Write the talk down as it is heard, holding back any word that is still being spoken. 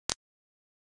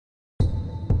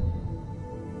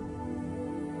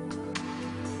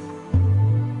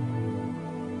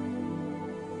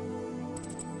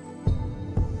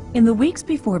In the weeks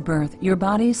before birth, your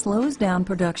body slows down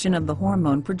production of the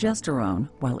hormone progesterone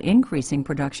while increasing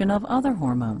production of other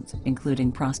hormones,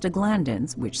 including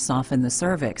prostaglandins, which soften the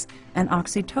cervix, and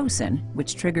oxytocin,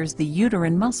 which triggers the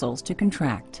uterine muscles to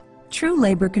contract. True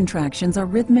labor contractions are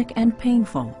rhythmic and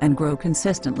painful and grow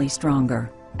consistently stronger.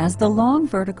 As the long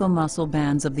vertical muscle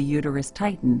bands of the uterus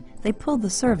tighten, they pull the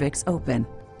cervix open.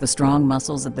 The strong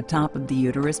muscles at the top of the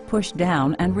uterus push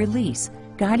down and release,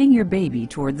 guiding your baby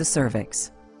toward the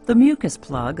cervix. The mucus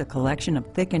plug, a collection of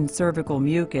thickened cervical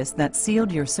mucus that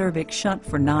sealed your cervix shut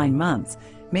for 9 months,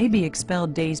 may be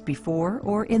expelled days before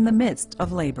or in the midst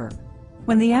of labor.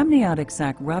 When the amniotic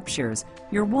sac ruptures,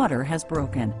 your water has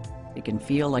broken. It can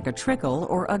feel like a trickle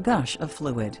or a gush of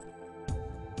fluid.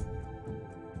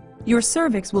 Your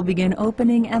cervix will begin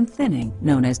opening and thinning,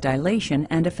 known as dilation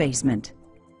and effacement.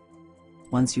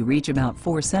 Once you reach about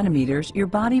 4 centimeters, your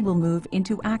body will move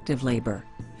into active labor.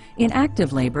 In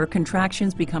active labor,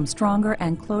 contractions become stronger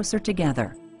and closer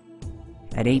together.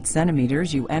 At 8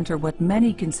 centimeters, you enter what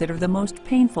many consider the most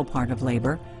painful part of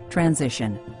labor,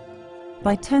 transition.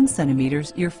 By 10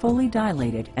 centimeters, you're fully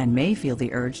dilated and may feel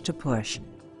the urge to push.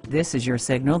 This is your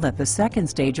signal that the second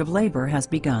stage of labor has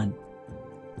begun.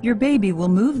 Your baby will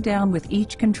move down with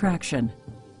each contraction.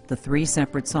 The 3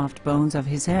 separate soft bones of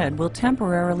his head will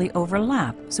temporarily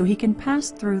overlap so he can pass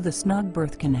through the snug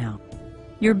birth canal.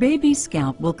 Your baby's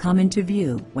scalp will come into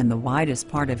view. When the widest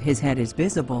part of his head is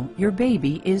visible, your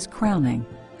baby is crowning.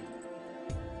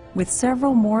 With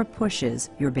several more pushes,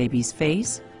 your baby's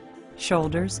face,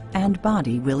 shoulders, and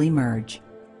body will emerge.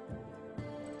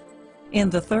 In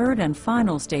the third and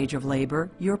final stage of labor,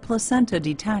 your placenta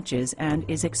detaches and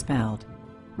is expelled.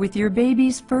 With your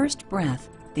baby's first breath,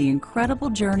 the incredible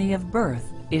journey of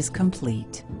birth is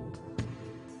complete.